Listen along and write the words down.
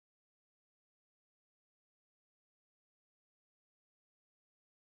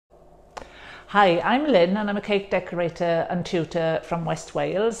Hi, I'm Lynn and I'm a cake decorator and tutor from West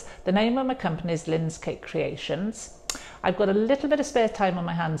Wales. The name of my company is Lynn's Cake Creations. I've got a little bit of spare time on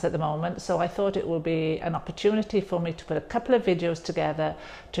my hands at the moment, so I thought it would be an opportunity for me to put a couple of videos together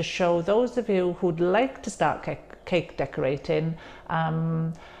to show those of you who'd like to start cake decorating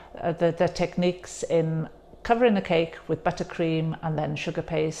the techniques in covering a cake with buttercream and then sugar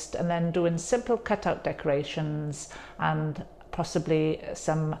paste, and then doing simple cutout decorations and possibly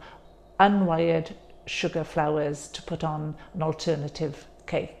some unwired sugar flowers to put on an alternative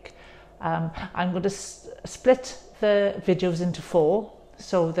cake. I'm going to split the videos into 4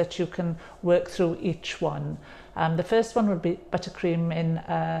 so that you can work through each one. The first one will be buttercream in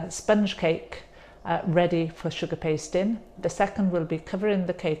a sponge cake ready for sugar pasting. The second will be covering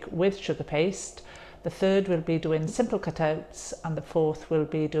the cake with sugar paste. The third will be doing simple cutouts, and the fourth will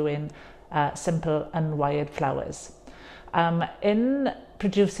be doing simple unwired flowers. In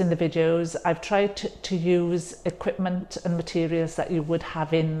producing the videos, I've tried to use equipment and materials that you would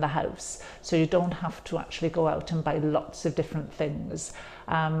have in the house, so you don't have to actually go out and buy lots of different things.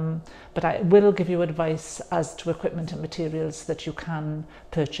 But I will give you advice as to equipment and materials that you can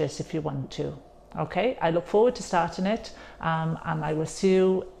purchase if you want to. Okay, I look forward to starting it, and I will see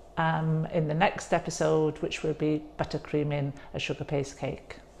you in the next episode, which will be buttercreaming a sugar paste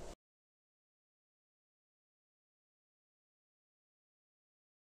cake.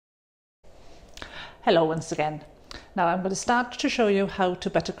 Hello once again. Now I'm going to start to show you how to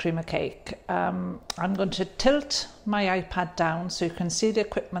buttercream a cake. I'm going to tilt my iPad down so you can see the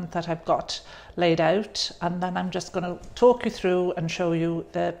equipment that I've got laid out, and then I'm just going to talk you through and show you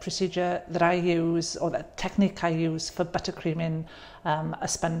the procedure that I use, or the technique I use for buttercreaming a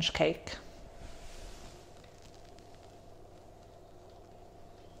sponge cake.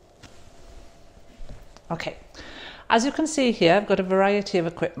 Okay, as you can see here, I've got a variety of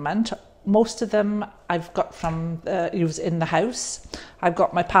equipment. Most of them I've got from use in the house. I've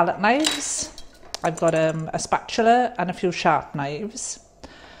got my palette knives, I've got a spatula and a few sharp knives.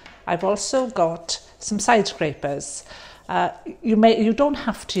 I've also got some side scrapers. You don't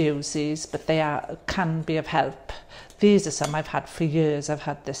have to use these, but they can be of help. These are some I've had for years. I've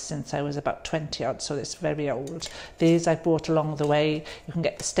had this since I was about 20 odd, so it's very old. These I bought along the way. You can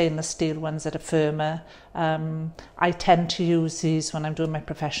get the stainless steel ones that are firmer. I tend to use these when I'm doing my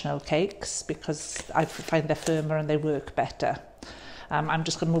professional cakes because I find they're firmer and they work better. I'm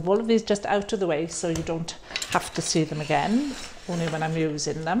just going to move all of these just out of the way so you don't have to see them again, only when I'm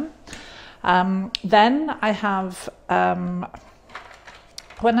using them. Then I have,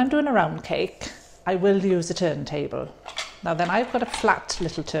 when I'm doing a round cake, I will use a turntable. Now then, I've got a flat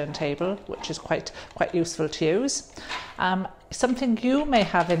little turntable, which is quite useful to use. Something you may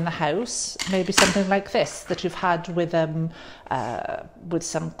have in the house, maybe something like this that you've had with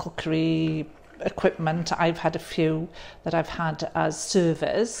some cookery equipment. I've had a few that I've had as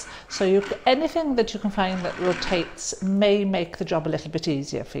servers. So anything that you can find that rotates may make the job a little bit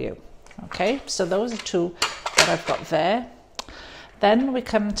easier for you. Okay, so those are 2 that I've got there. Then we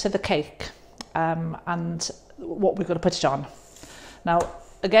come to the cake. And what we're going to put it on. Now,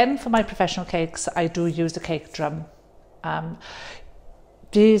 again, for my professional cakes, I do use a cake drum.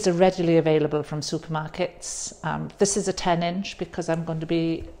 These are readily available from supermarkets. This is a 10-inch because I'm going to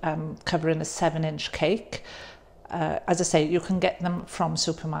be covering a 7-inch cake. As I say, you can get them from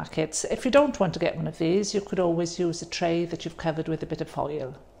supermarkets. If you don't want to get one of these, you could always use a tray that you've covered with a bit of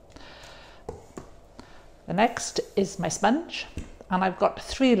foil. The next is my sponge. And I've got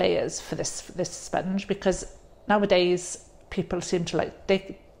 3 layers for this sponge because nowadays people seem to like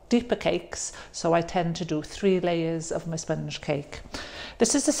deeper cakes, so I tend to do 3 layers of my sponge cake.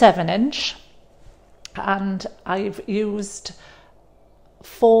 This is a 7-inch, and I've used a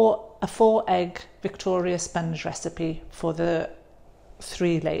 4-egg Victoria sponge recipe for the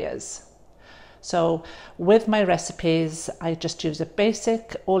 3 layers. So with my recipes, I just use a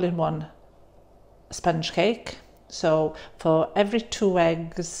basic all-in-one sponge cake. So for every 2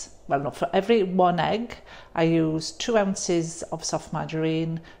 eggs, for every 1 egg, I use 2 ounces of soft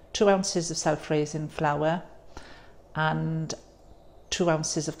margarine, 2 ounces of self-raising flour, and 2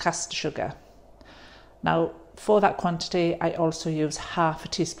 ounces of caster sugar. Now, for that quantity, I also use half a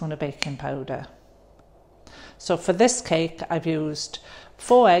teaspoon of baking powder. So for this cake, I've used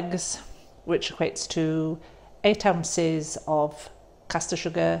 4 eggs, which equates to 8 ounces of caster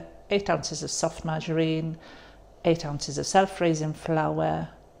sugar, 8 ounces of soft margarine, 8 ounces of self-raising flour,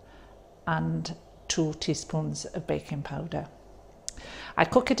 and 2 teaspoons of baking powder. I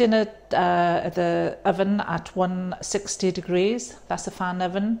cook it in the oven at 160 degrees. That's a fan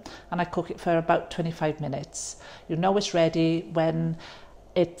oven, and I cook it for about 25 minutes. You know it's ready when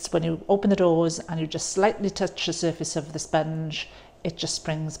it's when you open the doors and you just slightly touch the surface of the sponge, it just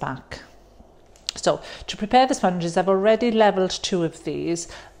springs back. So to prepare the sponges, I've already levelled 2 of these,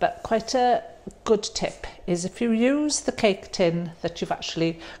 but quite a good tip is if you use the cake tin that you've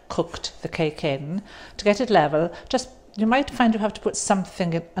actually cooked the cake in, to get it level, you might find you have to put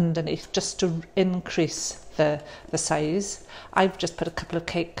something underneath just to increase the size. I've just put a couple of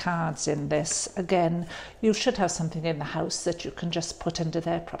cake cards in this. Again, you should have something in the house that you can just put under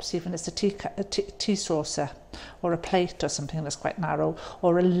there, perhaps even as a tea saucer or a plate or something that's quite narrow,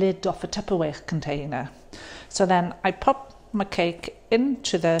 or a lid off a Tupperware container. So then I pop my cake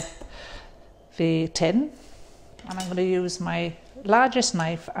into the tin, and I'm going to use my largest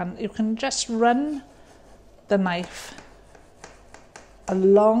knife, and you can just run the knife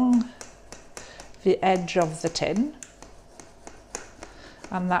along the edge of the tin,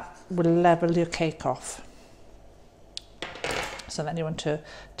 and that will level your cake off. So then you want to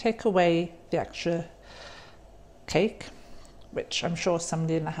take away the extra cake, which I'm sure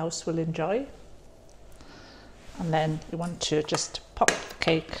somebody in the house will enjoy, and then you want to just pop the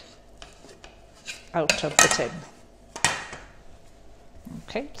cake out of the tin.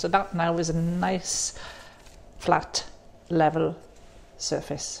 Okay, so that now is a nice flat level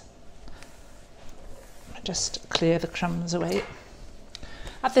surface. Just clear the crumbs away.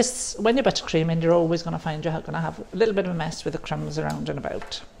 At this, when you're buttercreaming, you're always going to find you're going to have a little bit of a mess with the crumbs around and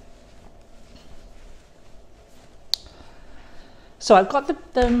about. So I've got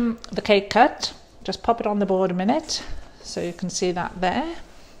the cake cut. Just pop it on the board a minute so you can see that there.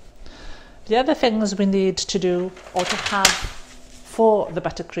 The other things we need to do or to have for the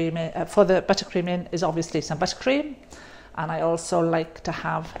buttercreaming is obviously some buttercream, and I also like to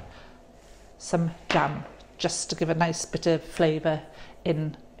have some jam just to give a nice bit of flavour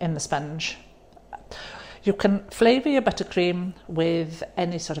in the sponge. You can flavour your buttercream with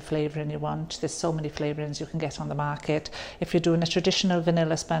any sort of flavouring you want. There's so many flavourings you can get on the market. If you're doing a traditional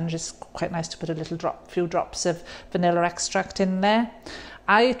vanilla sponge, it's quite nice to put a few drops of vanilla extract in there.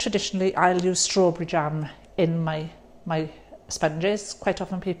 I'll use strawberry jam in my sponges. Quite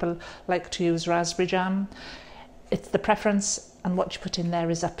often people like to use raspberry jam. It's the preference, and what you put in there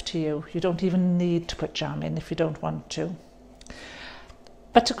is up to you. You don't even need to put jam in if you don't want to.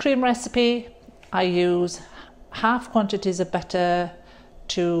 Buttercream recipe, I use half quantities of butter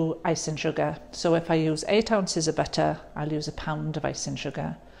to icing sugar. So if I use 8 ounces of butter, I'll use a pound of icing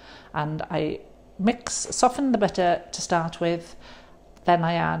sugar. And I soften the butter to start with, then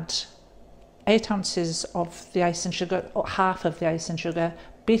I add 8 ounces of the icing sugar, or half of the icing sugar,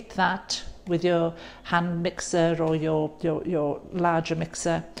 beat that with your hand mixer or your larger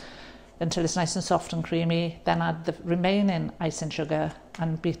mixer until it's nice and soft and creamy. Then add the remaining icing sugar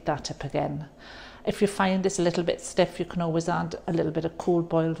and beat that up again. If you find it's a little bit stiff, you can always add a little bit of cold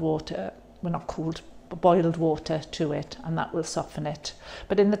boiled water, well, not cooled, but boiled water to it, and that will soften it.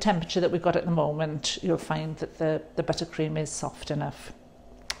 But in the temperature that we've got at the moment, you'll find that the buttercream is soft enough.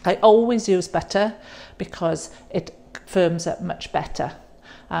 I always use butter because it firms up much better.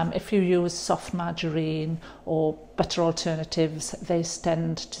 If you use soft margarine or butter alternatives, they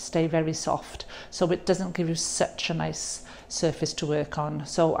tend to stay very soft, so it doesn't give you such a nice surface to work on.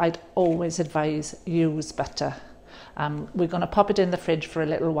 So I'd always advise use butter. We're going to pop it in the fridge for a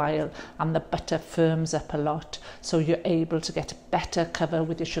little while, and the butter firms up a lot, so you're able to get a better cover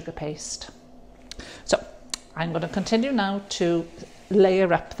with your sugar paste. So I'm going to continue now to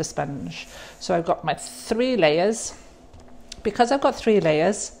layer up the sponge. So I've got my 3 layers. Because I've got 3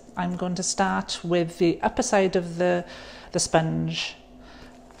 layers, I'm going to start with the upper side of the sponge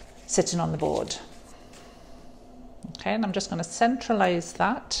sitting on the board. Okay, and I'm just going to centralise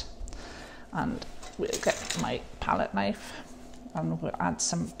that, and we'll get my palette knife and we'll add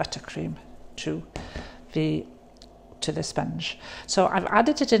some buttercream to the sponge. So I've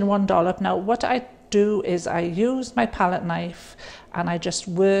added it in 1 dollop. Now what I do is I use my palette knife and I just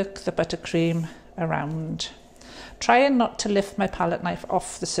work the buttercream around. Trying not to lift my palette knife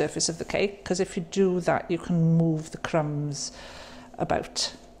off the surface of the cake, because if you do that you can move the crumbs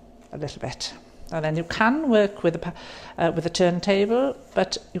about a little bit. And then you can work with a turntable,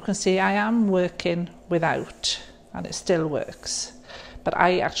 but you can see I am working without, and it still works. But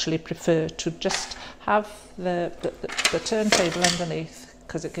I actually prefer to just have the turntable underneath,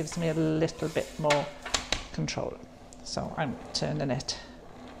 because it gives me a little bit more control. So I'm turning it.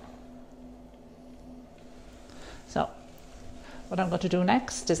 So what I'm going to do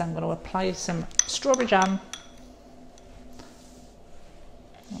next is I'm going to apply some strawberry jam.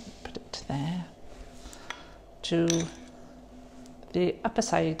 I'll put it there to the upper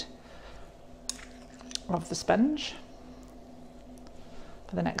side of the sponge.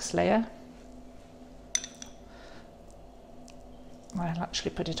 for the next layer. I'll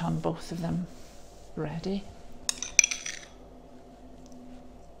actually put it on both of them ready.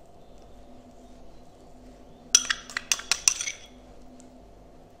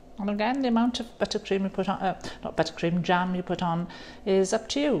 And again, the amount of buttercream you put on, not buttercream, jam you put on is up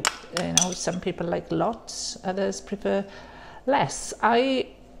to you. You know, some people like lots, others prefer less. I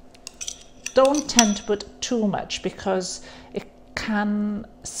don't tend to put too much because it can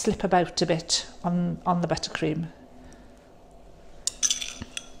slip about a bit on the buttercream.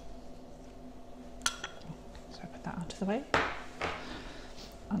 So I put that out of the way.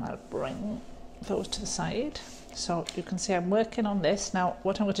 And I'll bring those to the side. So you can see I'm working on this. Now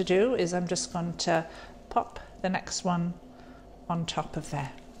what I'm going to do is I'm just going to pop the next one on top of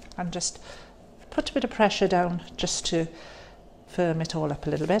there and just put a bit of pressure down just to firm it all up a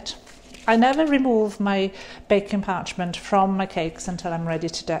little bit. I never remove my baking parchment from my cakes until I'm ready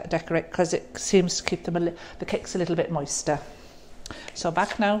to decorate, because it seems to keep them the cakes a little bit moister. So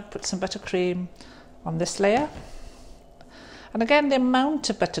back now, put some buttercream on this layer. And again, the amount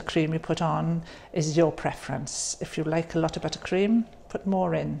of buttercream you put on is your preference. If you like a lot of buttercream, put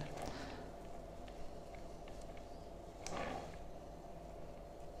more in.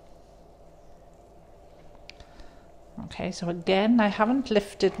 Okay, so again, I haven't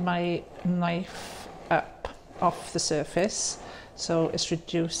lifted my knife up off the surface, so it's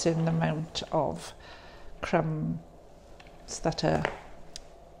reducing the amount of crumbs that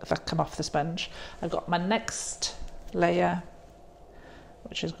come off the sponge. I've got my next layer,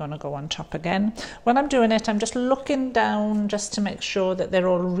 which is going to go on top again. When I'm doing it, I'm just looking down just to make sure that they're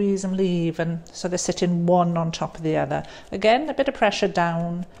all reasonably even, so they're sitting one on top of the other. Again, a bit of pressure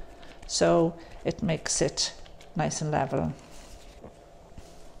down so it makes it nice and level.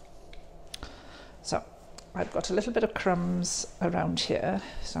 So I've got a little bit of crumbs around here,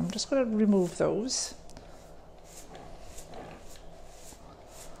 so I'm just going to remove those.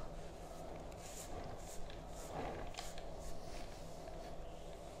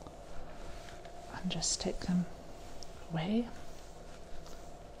 And just take them away.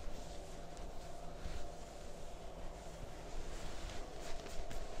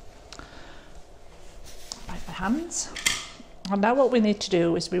 By my hands. And now what we need to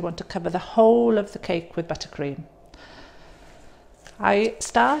do is we want to cover the whole of the cake with buttercream. I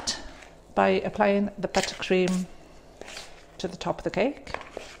start by applying the buttercream to the top of the cake.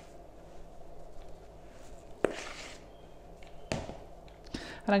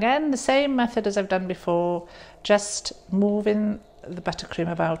 And again, the same method as I've done before, just moving the buttercream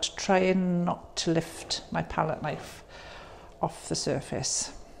about, trying not to lift my palette knife off the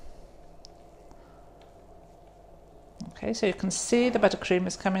surface. Okay, so you can see the buttercream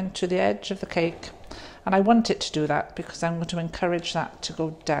is coming to the edge of the cake, and I want it to do that because I'm going to encourage that to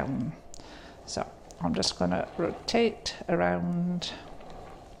go down. So I'm just going to rotate around.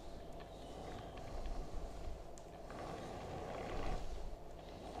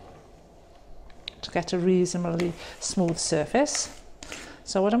 To get a reasonably smooth surface.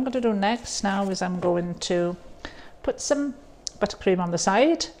 So what I'm going to do next now is I'm going to put some buttercream on the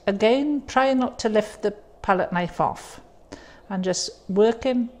side. Again, try not to lift the palette knife off and just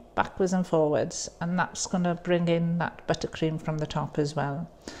working backwards and forwards, and that's going to bring in that buttercream from the top as well.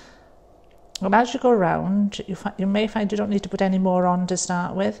 And as you go around, you may find you don't need to put any more on to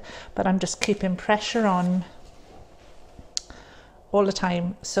start with, but I'm just keeping pressure on all the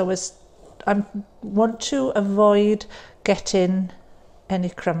time so as I want to avoid getting any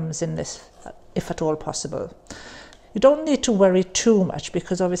crumbs in this, if at all possible. You don't need to worry too much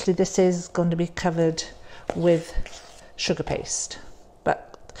because obviously this is going to be covered with sugar paste.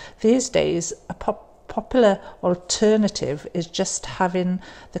 But these days, a popular alternative is just having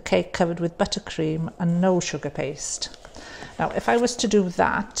the cake covered with buttercream and no sugar paste. Now, if I was to do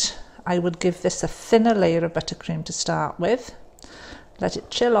that, I would give this a thinner layer of buttercream to start with. Let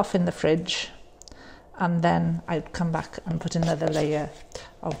it chill off in the fridge, and then I'd come back and put another layer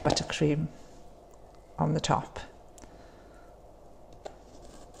of buttercream on the top.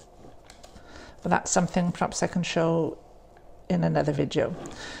 But that's something perhaps I can show in another video.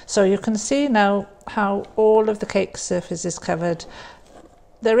 So you can see now how all of the cake surface is covered.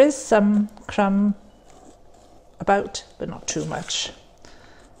 There is some crumb about, but not too much.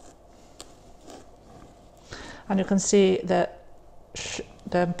 And you can see that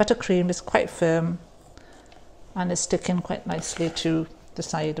the buttercream is quite firm and is sticking quite nicely to the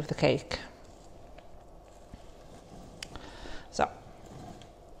side of the cake. So,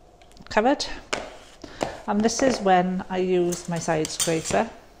 covered. And this is when I use my side scraper.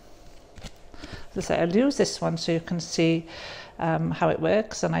 As I say, I'll use this one so you can see how it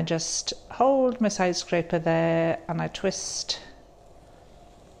works, and I just hold my side scraper there and I twist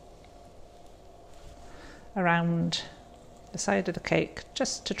around the side of the cake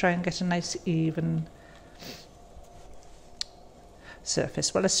just to try and get a nice even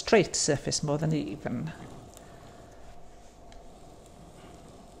surface, well, a straight surface more than even.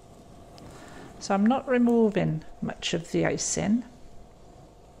 So I'm not removing much of the icing.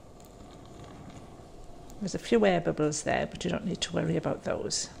 There's a few air bubbles there, but you don't need to worry about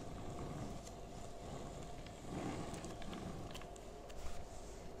those.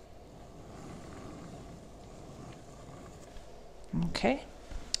 Okay,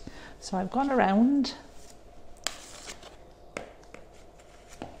 so I've gone around,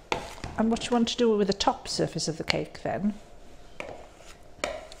 and what you want to do with the top surface of the cake then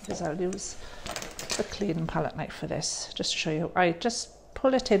is I'll use a clean palette knife for this, just to show you. I just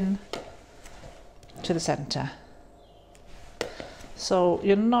pull it in to the centre, so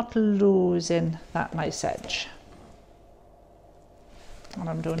you're not losing that nice edge. And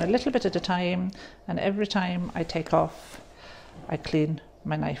I'm doing a little bit at a time, and every time I take off, I clean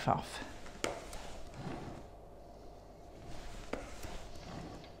my knife off.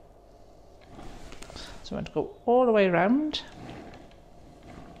 So I'm going to go all the way around,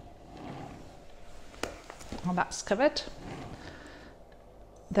 and that's covered.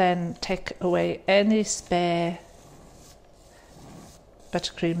 Then take away any spare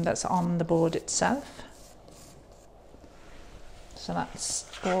buttercream that's on the board itself. So that's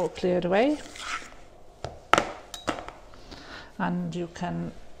all cleared away. And you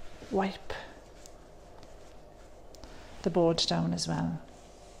can wipe the board down as well.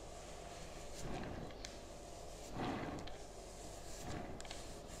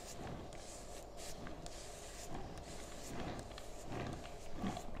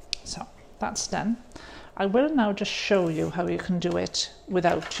 So that's done. I will now just show you how you can do it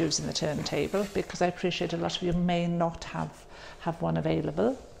without using the turntable, because I appreciate a lot of you may not have one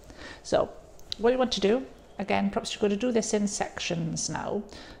available. So what you want to do, again, perhaps you're going to do this in sections now.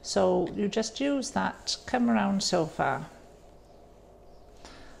 So you just use that, come around so far.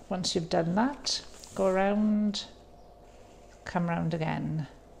 Once you've done that, go around, come around again,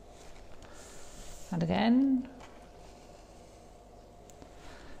 and again.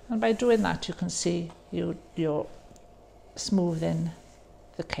 And by doing that, you can see you're smoothing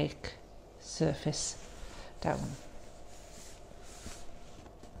the cake surface down.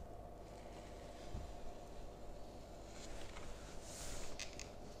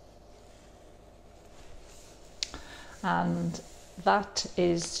 And that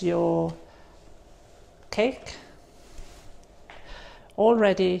is your cake, all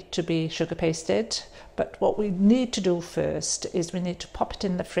ready to be sugar pasted. But what we need to do first is we need to pop it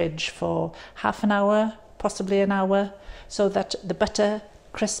in the fridge for half an hour, possibly an hour, so that the butter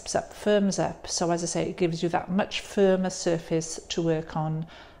crisps up, firms up. So as I say, it gives you that much firmer surface to work on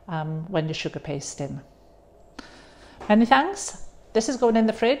when you're sugar pasting. Many thanks. This is going in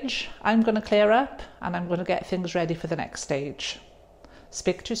the fridge. I'm going to clear up and I'm going to get things ready for the next stage.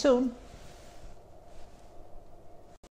 Speak to you soon.